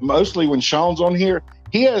 but mostly when Sean's on here,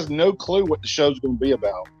 he has no clue what the show's going to be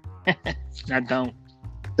about. I don't.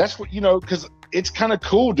 That's what, because it's kind of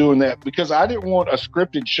cool doing that, because I didn't want a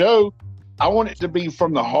scripted show. I want it to be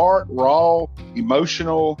from the heart, raw,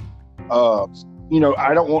 emotional. I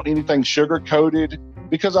don't want anything sugar-coated,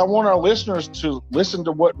 because I want our listeners to listen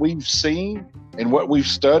to what we've seen and what we've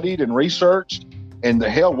studied and researched, and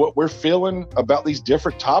what we're feeling about these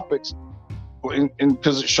different topics. And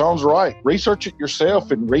because Sean's right, research it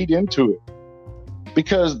yourself and read into it.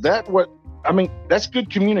 Because that's good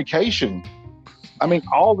communication. I mean,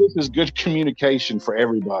 all this is good communication for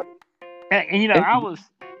everybody.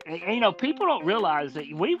 And people don't realize that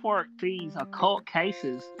we've worked these occult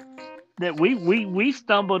cases that we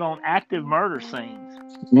stumbled on active murder scenes.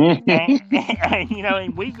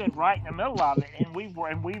 and we've been right in the middle of it, and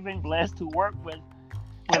we've been blessed to work with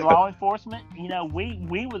law enforcement.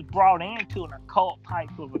 We was brought into an occult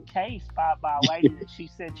type of a case by a lady that she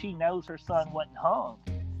said she knows her son wasn't hung.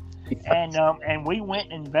 And we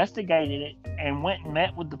went and investigated it and went and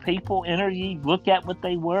met with the people, interviewed, looked at what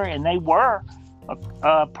they were, and they were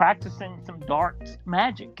practicing some dark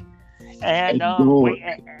magic. And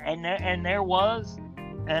there was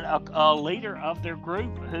a leader of their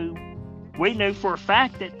group who we knew for a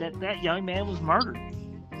fact that young man was murdered.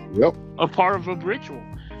 Yep. A part of a ritual.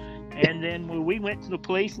 And then when we went to the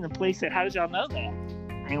police, and the police said, "How did y'all know that?"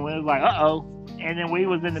 And we was like, "Uh-oh." And then we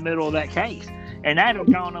was in the middle of that case. And that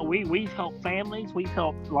had gone on. We've helped families, we've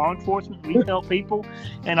helped law enforcement, we've helped people.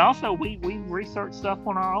 And also we researched stuff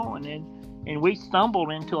on our own. And we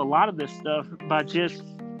stumbled into a lot of this stuff by just,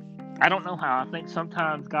 I don't know how. I think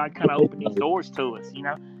sometimes God kind of opened these doors to us,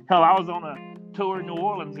 Hell, I was on a tour in New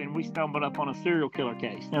Orleans and we stumbled up on a serial killer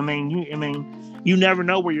case. You never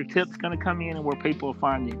know where your tip's going to come in and where people will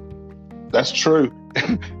find you. That's true.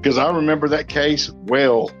 Because I remember that case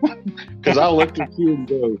well. Because I looked at you and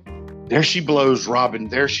go, "There she blows, Robin.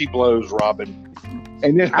 There she blows, Robin."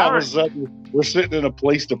 And then all of a sudden, we're sitting in a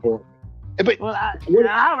police department. But what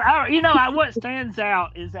stands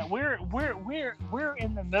out is that we're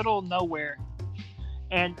in the middle of nowhere,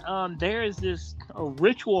 and there is this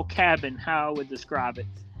ritual cabin, how I would describe it.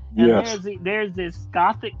 And yes. there's this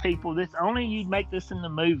gothic people. This only you'd make this in the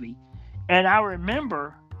movie. And I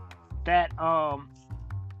remember that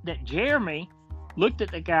Jeremy looked at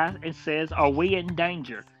the guy and says, "Are we in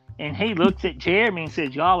danger?" And he looks at Jeremy and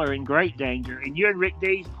says, "Y'all are in great danger." And you and Rick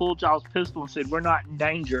Dees pulled y'all's pistol and said, "We're not in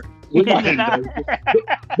danger." We're not in danger.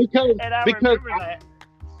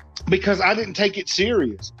 Because I didn't take it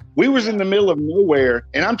serious. We was in the middle of nowhere,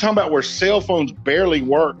 and I'm talking about where cell phones barely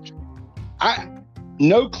worked.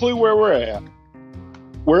 No clue where we're at.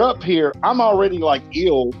 We're up here. I'm already like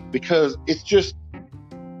ill because it's just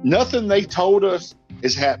nothing they told us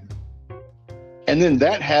is happening. And then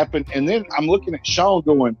that happened, and then I'm looking at Sean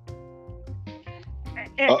going,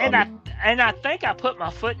 and I think I put my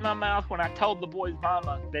foot in my mouth when I told the boy's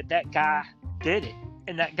mama that guy did it,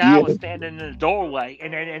 and that guy was standing in the doorway,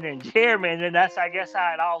 and then Jeremy, and then that's, I guess,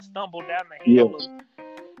 how it all stumbled down the hill. Yes.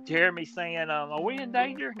 Jeremy saying, "Are we in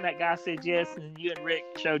danger?" And that guy said yes, and you and Rick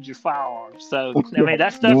showed your firearms. So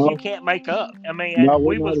that stuff you can't make up.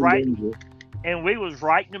 We was right, and we was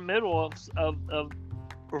right in the middle of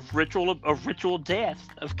ritual death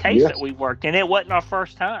of case that we worked, and it wasn't our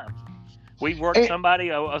first time. We worked somebody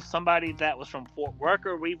that was from Fort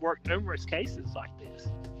Worth. We worked numerous cases like this.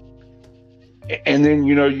 And then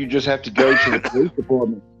you just have to go to the police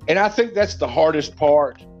department, and I think that's the hardest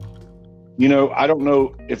part. I don't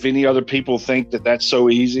know if any other people think that that's so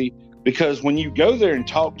easy, because when you go there and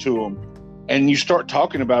talk to them, and you start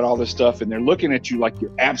talking about all this stuff, and they're looking at you like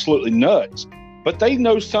you're absolutely nuts, but they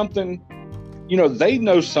know something. They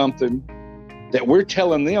know something that we're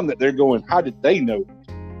telling them that they're going, how did they know?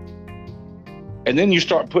 And then you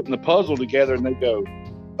start putting the puzzle together and they go,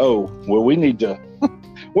 oh, well, we need to,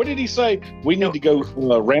 what did he say? We need to go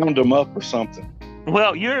round them up or something.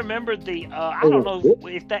 Well, you remember I don't know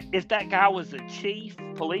if that guy was a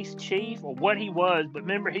police chief, or what he was, but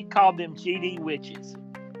remember he called them GD witches.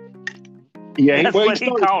 Yeah, he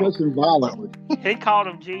started cussing violently. He called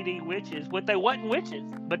them GD witches, but they wasn't witches.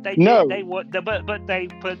 But they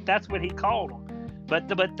but that's what he called them.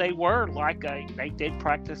 But they were like they did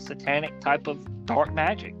practice satanic type of dark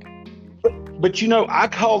magic. But I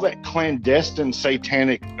call that clandestine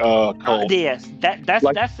satanic cult. Yes,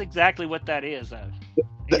 that's exactly what that is, though.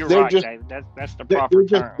 You're right, David. That's the proper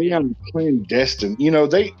they're just term. being clandestine.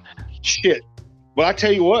 Shit. Well, I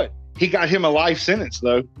tell you what, he got him a life sentence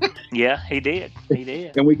though. Yeah, he did.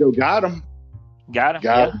 And we go, got him. Got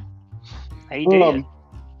him. He did.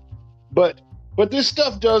 But this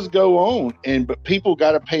stuff does go on, but people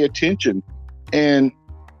got to pay attention, and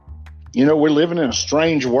we're living in a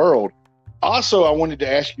strange world. Also, I wanted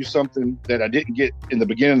to ask you something that I didn't get in the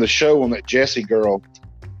beginning of the show on that Jessie girl.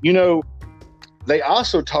 They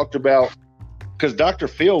also talked about, because Dr.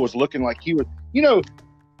 Phil was looking like he was,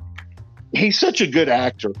 he's such a good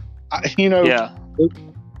actor. Yeah.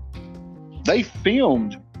 They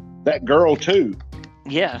filmed that girl too.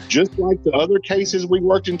 Yeah. Just like the other cases we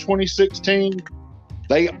worked in 2016,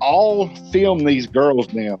 they all film these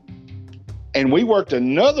girls now. And we worked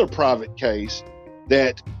another private case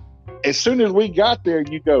that as soon as we got there,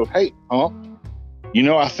 you go, hey,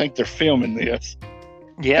 I think they're filming this.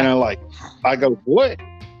 Yeah. And I go, what?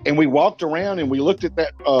 And we walked around and we looked at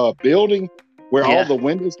that building where all the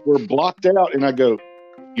windows were blocked out. And I go,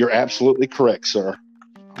 you're absolutely correct, sir.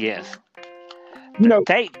 Yes. That's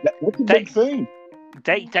a big thing.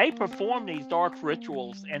 They perform these dark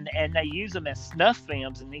rituals and they use them as snuff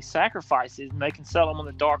films and these sacrifices, and they can sell them on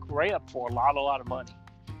the dark web for a lot of money.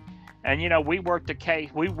 And we worked a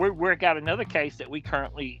case. We got another case that we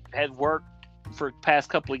currently had worked for the past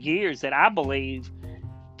couple of years that I believe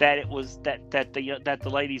that it was that the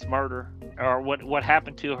lady's murder or what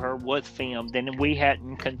happened to her was filmed, and we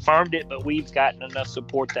hadn't confirmed it, but we've gotten enough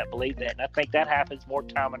support that believe that. And I think that happens more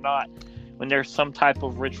time than not when there's some type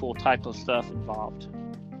of ritual type of stuff involved.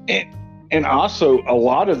 And also a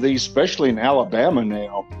lot of these, especially in Alabama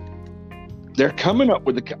now, they're coming up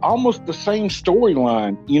with almost the same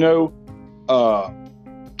storyline.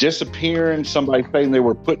 Disappearing, somebody saying they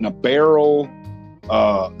were put in a barrel,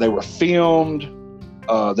 they were filmed,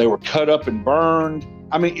 they were cut up and burned.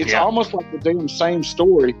 I mean, it's almost like the damn same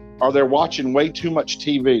story, or they're watching way too much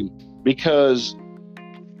TV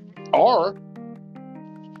or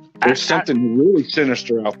there's something really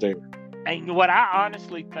sinister out there. And what I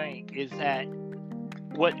honestly think is that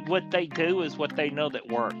what they do is what they know that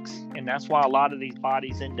works. And that's why a lot of these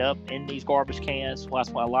bodies end up in these garbage cans.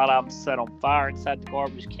 That's why a lot of them set on fire inside the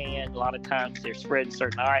garbage can. A lot of times they're spread in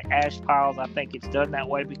certain ash piles. I think it's done that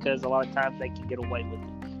way because a lot of times they can get away with it.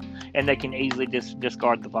 And they can easily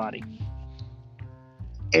discard the body.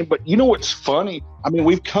 But you know what's funny? I mean,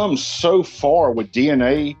 we've come so far with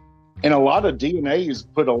DNA, and a lot of DNA has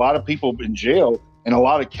put a lot of people in jail and a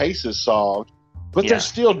lot of cases solved, but they're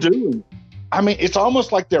still doing it. I mean, it's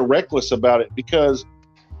almost like they're reckless about it because,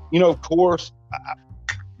 of course,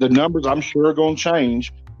 the numbers I'm sure are going to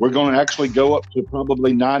change. We're going to actually go up to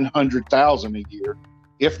probably 900,000 a year,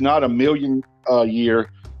 if not 1 million a year.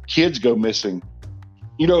 Kids go missing.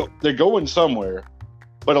 They're going somewhere,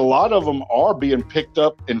 but a lot of them are being picked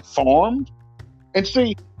up and farmed. And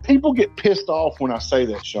see, people get pissed off when I say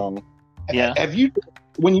that, Sean. Yeah.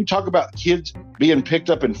 When you talk about kids being picked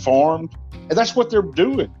up and farmed, and that's what they're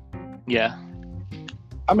doing. Yeah.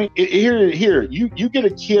 I mean, here, you get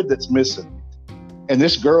a kid that's missing, and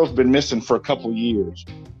this girl's been missing for a couple of years.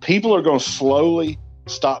 People are going to slowly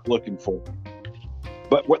stop looking for them.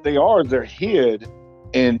 But what they are is they're hid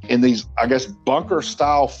in these, I guess,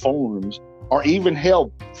 bunker-style farms, or even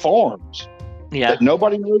held farms that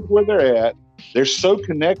nobody knows where they're at. They're so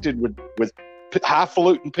connected with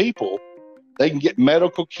highfalutin people, they can get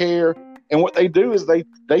medical care. And what they do is they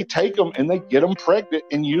take them and they get them pregnant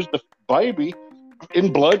and use the baby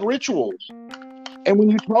in blood rituals. And when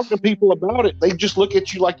you talk to people about it, they just look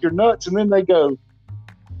at you like you're nuts, and then they go,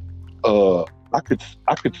 I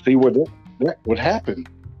could see where that would happen.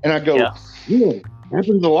 And I go, yeah,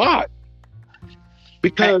 happens a lot.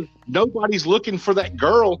 Because nobody's looking for that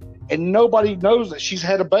girl, and nobody knows that she's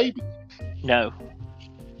had a baby. No.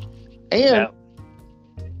 And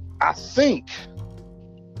I think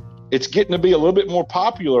it's getting to be a little bit more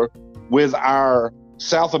popular with our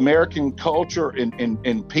South American culture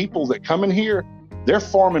and people that come in here. they're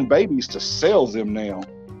farming babies to sell them now.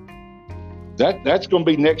 That's going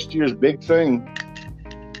to be next year's big thing.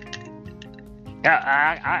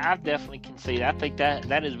 I definitely can see that. I think that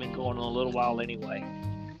has been going on a little while anyway.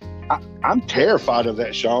 I'm terrified of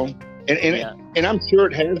that, Sean. And I'm sure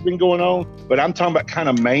it has been going on, but I'm talking about kind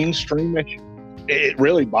of mainstreamish. It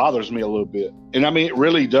really bothers me a little bit. And I mean, it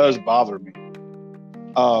really does bother me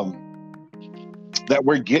that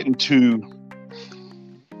we're getting to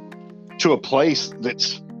a place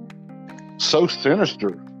that's so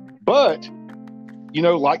sinister. But, you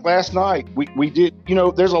know, like last night, we did, you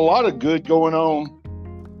know, there's a lot of good going on.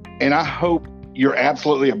 And I hope you're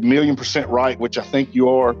absolutely 1,000,000% right, which I think you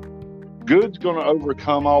are. Good's going to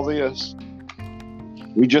overcome all this.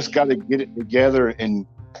 We just got to get it together and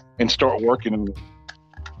start working on it.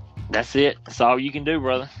 That's it. That's all you can do,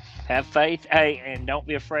 brother. Have faith. Hey, and don't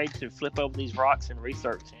be afraid to flip over these rocks and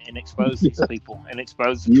research and expose these people and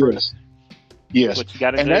expose the truth. Yes. What you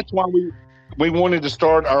got to do. And that's why we wanted to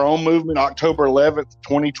start our own movement October 11th,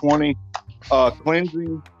 2020,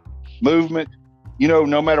 cleansing movement. You know,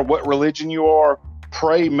 no matter what religion you are,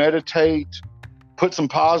 pray, meditate, put some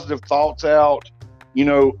positive thoughts out. You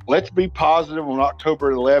know, let's be positive on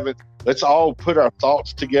October 11th. Let's all put our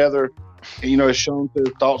thoughts together. And, you know, as Sean says,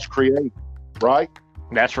 thoughts create, right?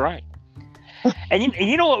 That's right. And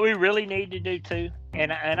you know what we really need to do too?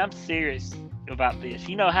 And I'm serious about this.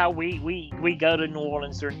 You know how we go to New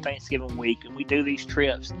Orleans during Thanksgiving week and we do these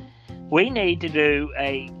trips. We need to do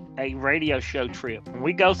a radio show trip. When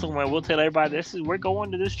we go somewhere, we'll tell everybody we're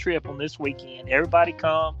going to this trip on this weekend. Everybody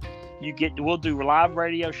come. We'll do live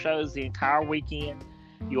radio shows the entire weekend.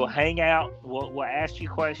 You'll hang out. We'll ask you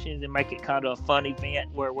questions and make it kind of a fun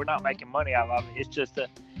event where we're not making money out of it. It's just an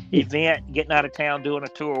event, getting out of town, doing a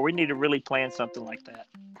tour. We need to really plan something like that.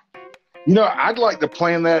 You know, I'd like to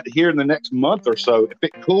plan that here in the next month or so. If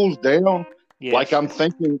it cools down, yes. Like I'm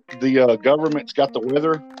thinking the government's got the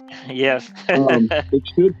weather. Yes. It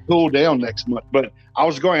should cool down next month. But I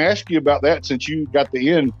was going to ask you about that since you got the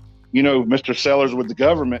in, you know, Mr. Sellers with the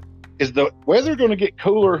government. Is the weather going to get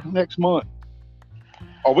cooler next month?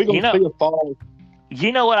 Are we going to see a fall?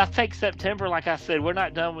 You know what? I think September, like I said, we're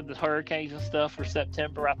not done with the hurricanes and stuff for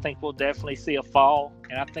September. I think we'll definitely see a fall,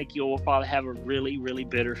 and I think you'll probably have a really, really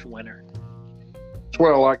bitter winter. That's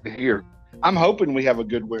what I like to hear. I'm hoping we have a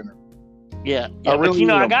good winter. Yeah. But, you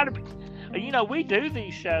know, I got to – you know, we do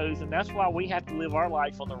these shows, and that's why we have to live our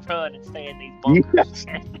life on the run and stay in these bunkers. Yes.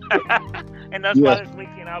 And that's why this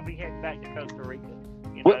weekend I'll be heading back to Costa Rica.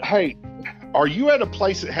 You know? Well, hey, are you at a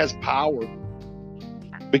place that has power?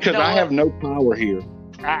 Because I have no power here.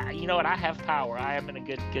 You know what? I have power. I am in a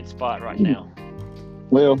good spot right now.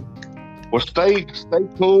 Well, stay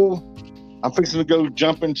cool. I'm fixing to go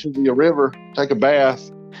jump into the river, take a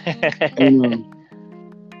bath, and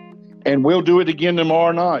we'll do it again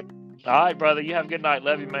tomorrow night. All right, brother. You have a good night.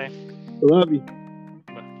 Love you, man. Love you.